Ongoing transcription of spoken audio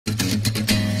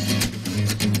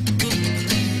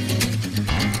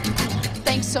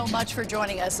Thanks so much for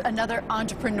joining us. Another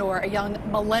entrepreneur, a young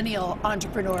millennial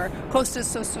entrepreneur, Kostas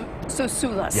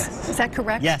Sousoulas. Yes. Is that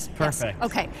correct? Yes, perfect.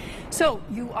 Yes. Okay. So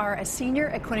you are a senior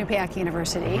at Quinnipiac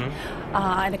University,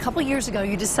 and a couple years ago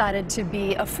you decided to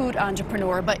be a food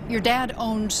entrepreneur, but your dad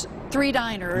owns 3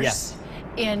 diners. Yes.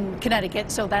 In Connecticut,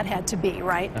 so that had to be,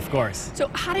 right? Of course. So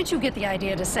how did you get the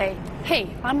idea to say, hey,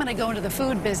 I'm going to go into the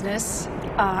food business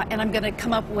and I'm going to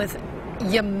come up with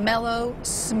Yamello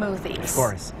smoothies? Of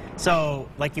course. So,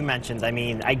 like you mentioned, I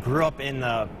mean, I grew up in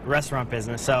the restaurant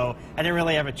business, so I didn't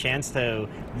really have a chance to,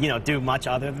 do much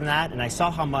other than that, and I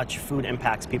saw how much food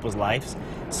impacts people's lives.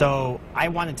 So I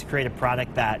wanted to create a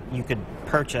product that you could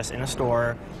purchase in a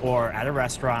store or at a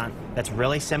restaurant that's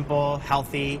really simple,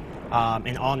 healthy,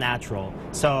 and all natural.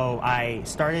 So I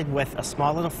started with a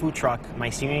small little food truck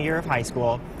my senior year of high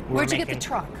school. Where'd you get the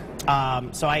truck?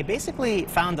 So I basically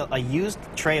found a used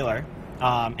trailer,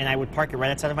 and I would park it right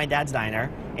outside of my dad's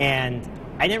diner. And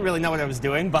I didn't really know what I was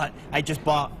doing, but I just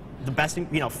bought the best,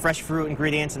 fresh fruit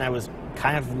ingredients, and I was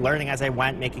kind of learning as I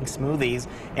went, making smoothies.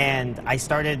 And I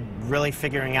started really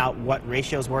figuring out what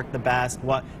ratios worked the best,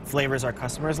 what flavors our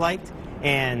customers liked.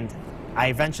 And I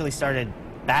eventually started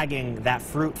bagging that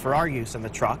fruit for our use in the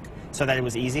truck so that it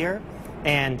was easier.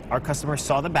 And our customers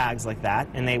saw the bags like that,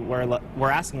 and they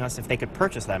were asking us if they could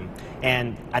purchase them.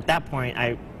 And at that point,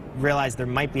 I realized there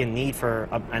might be a need for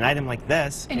an item like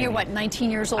this. And you're what,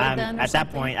 19 years old then? At that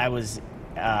point, I was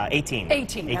 18.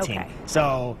 18, okay.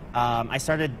 So I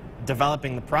started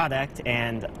developing the product,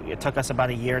 and it took us about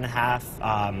a year and a half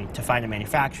to find a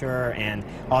manufacturer and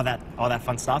all that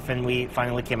fun stuff, and we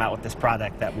finally came out with this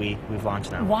product that we've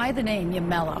launched now. Why the name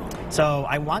Yamello? So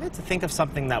I wanted to think of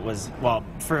something that was, well,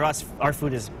 for us, our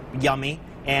food is yummy,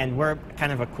 and we're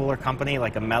kind of a cooler company,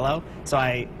 like a mellow. So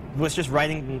I was just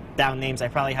writing down names. I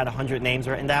probably had 100 names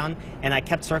written down, and I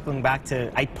kept circling back to,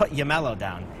 I put Yamello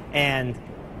down, and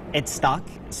it stuck,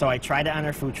 so I tried it on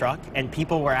our food truck, and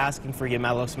people were asking for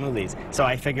Yamello smoothies. So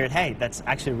I figured, hey, that's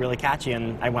actually really catchy,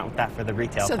 and I went with that for the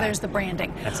retail So pack. there's the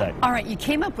branding. That's it. All right, you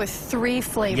came up with 3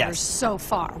 flavors Yes. so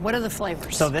far. What are the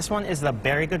flavors? So this one is the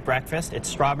Berry Good Breakfast. It's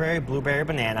strawberry, blueberry,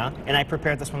 banana, and I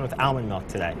prepared this one with almond milk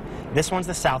today. This one's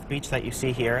the South Beach that you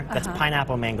see here. That's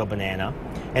pineapple, mango, banana.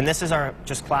 And this is our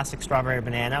just classic strawberry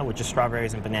banana, which is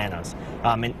strawberries and bananas.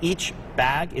 And each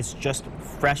bag is just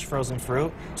fresh frozen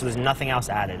fruit, so there's nothing else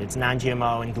added. It's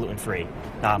non-GMO and gluten-free.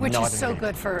 Which is so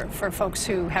good for folks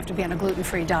who have to be on a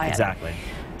gluten-free diet. Exactly.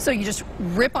 So you just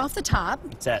rip off the top.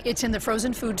 That's it. It's in the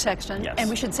frozen food section. Yes. And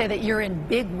we should say that you're in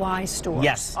Big Y stores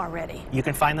Yes. already. You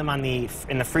can find them in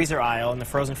the freezer aisle in the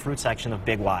frozen fruit section of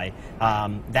Big Y.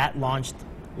 That launched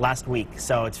last week,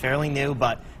 so it's fairly new,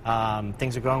 but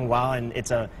things are going well, and it's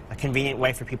a convenient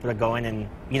way for people to go in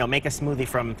and make a smoothie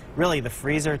from really the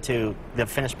freezer to the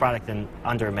finished product in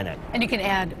under a minute. And you can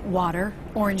add water,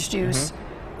 orange juice,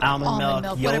 almond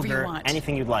milk, whatever yogurt, you want.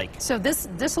 anything you'd like. So this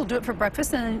will do it for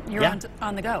breakfast, and you're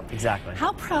on the go. Exactly.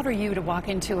 How proud are you to walk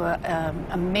into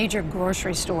a major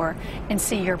grocery store and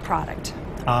see your product?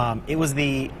 It was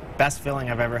the best feeling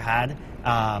I've ever had.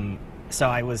 So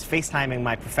I was FaceTiming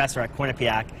my professor at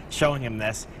Quinnipiac, showing him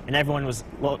this, and everyone was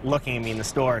looking at me in the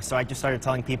store. So I just started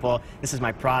telling people, this is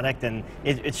my product, and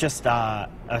it's just a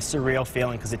surreal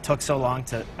feeling because it took so long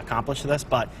to accomplish this.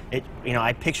 But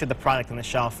I pictured the product on the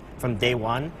shelf from day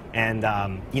one, and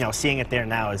seeing it there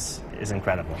now is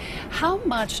incredible. How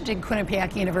much did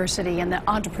Quinnipiac University and the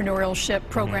entrepreneurship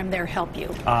program there help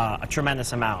you? A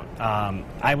tremendous amount.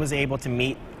 I was able to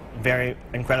meet very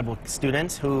incredible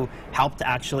students who helped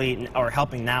or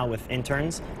helping now with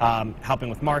interns, helping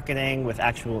with marketing, with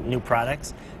actual new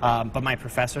products. But my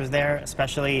professors there,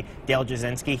 especially Dale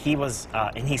Jasinski, he was,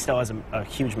 and he still is a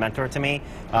huge mentor to me.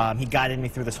 He guided me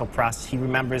through this whole process. He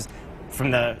remembers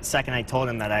from the second I told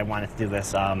him that I wanted to do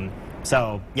this.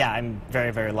 So yeah, I'm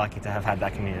very, very lucky to have had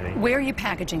that community. Where are you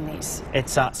packaging these?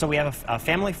 It's so we have a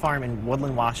family farm in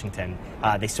Woodland, Washington.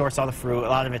 They source all the fruit. A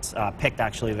lot of it's picked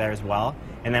actually there as well.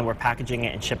 And then we're packaging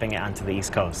it and shipping it onto the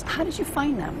East Coast. How did you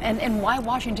find them? And why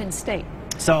Washington State?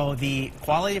 So the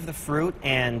quality of the fruit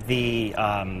and the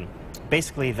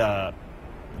basically the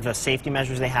safety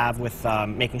measures they have with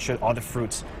making sure all the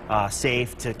fruit's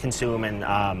safe to consume,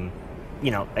 and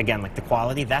again, like the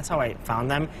quality. That's how I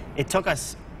found them.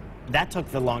 That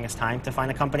took the longest time to find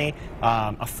a company,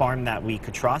 a farm that we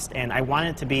could trust, and I wanted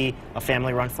it to be a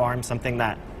family-run farm, something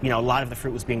that, a lot of the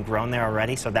fruit was being grown there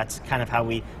already, so that's kind of how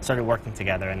we started working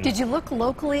together. And did you look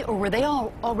locally, or were they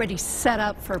all already set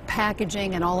up for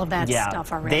packaging and all of that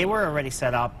stuff already? They were already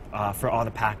set up for all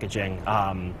the packaging.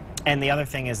 And the other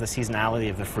thing is the seasonality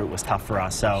of the fruit was tough for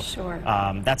us, so sure.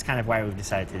 That's kind of why we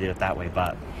decided to do it that way.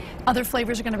 But other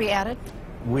flavors are going to be added?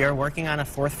 We are working on a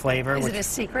fourth flavor. Is it a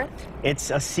secret? It's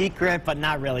a secret, but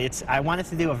not really. I wanted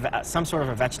to do some sort of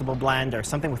a vegetable blend or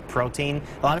something with protein.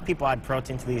 A lot of people add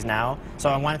protein to these now, so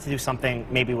I wanted to do something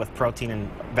maybe with protein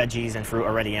and veggies and fruit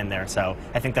already in there. So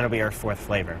I think that'll be our fourth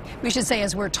flavor. We should say,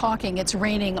 as we're talking, it's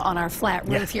raining on our flat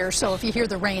roof here, so if you hear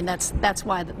the rain, that's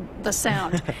why the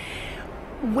sound.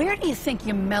 Where do you think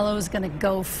Yamello's going to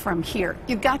go from here?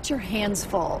 You've got your hands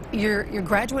full. You're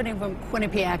graduating from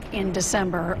Quinnipiac in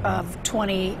December of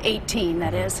 2018,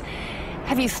 that is.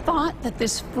 Have you thought that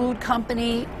this food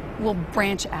company will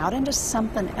branch out into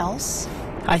something else?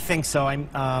 I think so.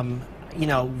 You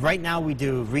know, right now we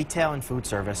do retail and food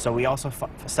service, so we also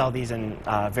sell these in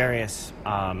various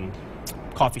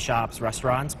coffee shops,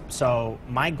 restaurants. So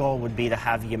my goal would be to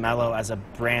have Yamello as a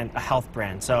brand, a health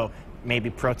brand. So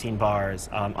maybe protein bars,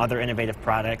 other innovative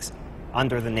products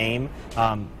under the name.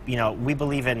 You know, we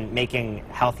believe in making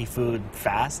healthy food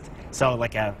fast. So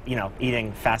like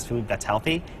eating fast food that's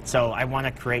healthy. So I want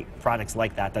to create products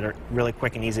like that that are really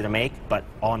quick and easy to make, but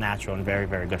all natural and very,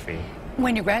 very good for you.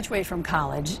 When you graduate from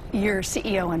college, you're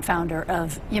CEO and founder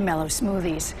of Yamello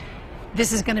Smoothies.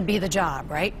 This is going to be the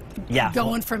job, right? Yeah.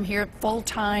 Going from here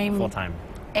full-time. Full-time.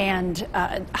 And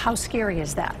how scary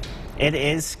is that? It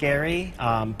is scary,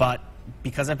 but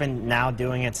because I've been now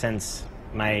doing it since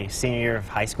my senior year of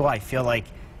high school, I feel like,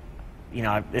 you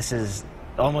know, this is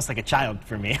almost like a child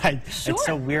for me. Sure. It's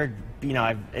so weird, you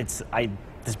know, this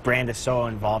brand is so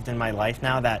involved in my life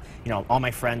now that, you know, all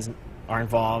my friends are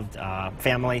involved,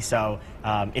 family, so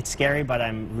it's scary, but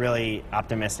I'm really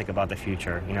optimistic about the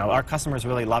future. You know, our customers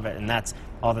really love it, and that's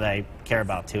all that I care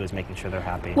about too, is making sure they're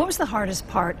happy. What was the hardest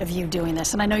part of you doing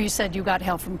this? And I know you said you got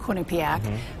help from Quinnipiac,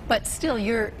 but still,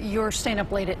 you're staying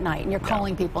up late at night and you're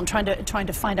calling people and trying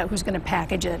to find out who's going to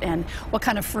package it and what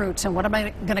kind of fruits and what am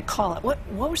I going to call it. What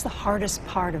was the hardest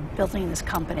part of building this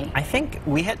company? I think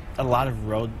we hit a lot of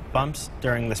road bumps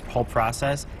during this whole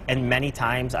process, and many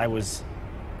times I was,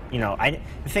 you know,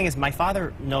 the thing is, my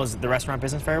father knows the restaurant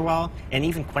business very well, and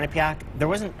even Quinnipiac,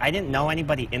 I didn't know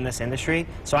anybody in this industry,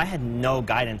 so I had no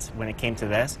guidance when it came to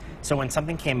this. So when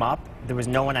something came up, there was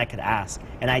no one I could ask.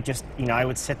 And I just, you know, I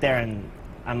would sit there and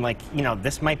I'm like, you know,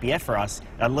 this might be it for us.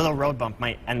 A little road bump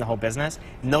might end the whole business.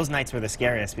 And those nights were the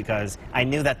scariest because I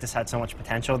knew that this had so much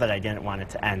potential that I didn't want it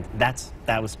to end. That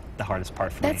was the hardest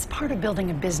part for me. That's part of building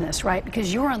a business, right?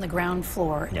 Because you're on the ground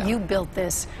floor. Yeah. You built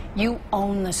this. You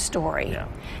own the story. Yeah.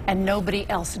 And nobody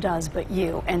else does but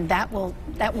you. And that will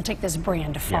take this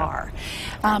brand far.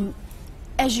 Yeah.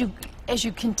 As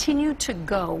you continue to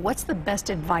go, what's the best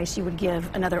advice you would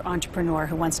give another entrepreneur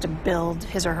who wants to build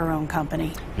his or her own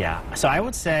company? Yeah, so I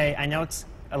would say, I know it's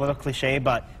a little cliche,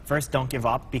 but first, don't give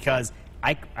up, because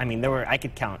I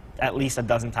could count at least a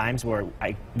dozen times where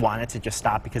I wanted to just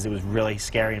stop because it was really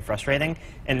scary and frustrating,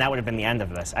 and that would have been the end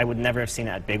of this. I would never have seen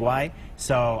it at Big Y.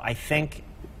 So I think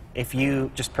if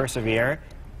you just persevere,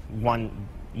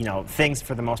 things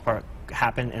for the most part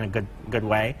happen in a good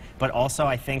way, but also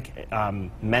I think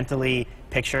mentally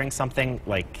picturing something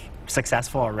like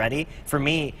successful already, for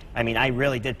me, I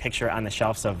really did picture it on the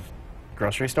shelves of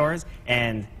grocery stores,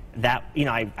 and that, you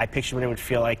know, I pictured what it would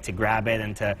feel like to grab it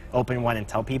and to open one and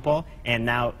tell people, and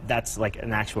now that's like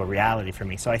an actual reality for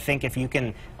me. So I think if you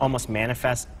can almost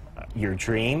manifest your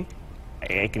dream,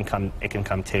 it can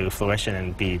come to fruition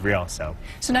and be real. So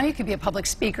now you could be a public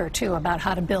speaker too about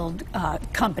how to build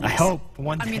companies. I hope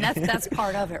one day. I mean, that's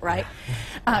part of it, right?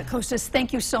 Kostas,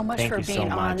 thank you so much for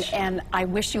being on, and I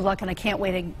wish you luck, and I can't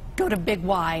wait to go to Big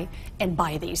Y and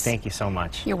buy these. Thank you so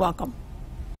much. You're welcome.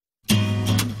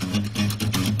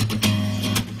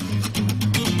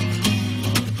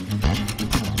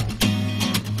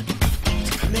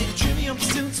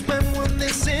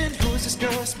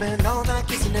 Spend all night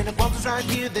kissing and the bump is right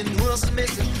here, then who else is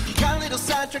missing? Got a little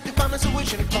sidetracked to find my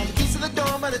solution. I found the keys to the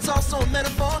door, but it's also a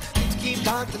metaphor. Need to keep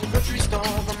locked in the grocery store,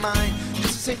 but mine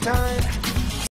just to save time.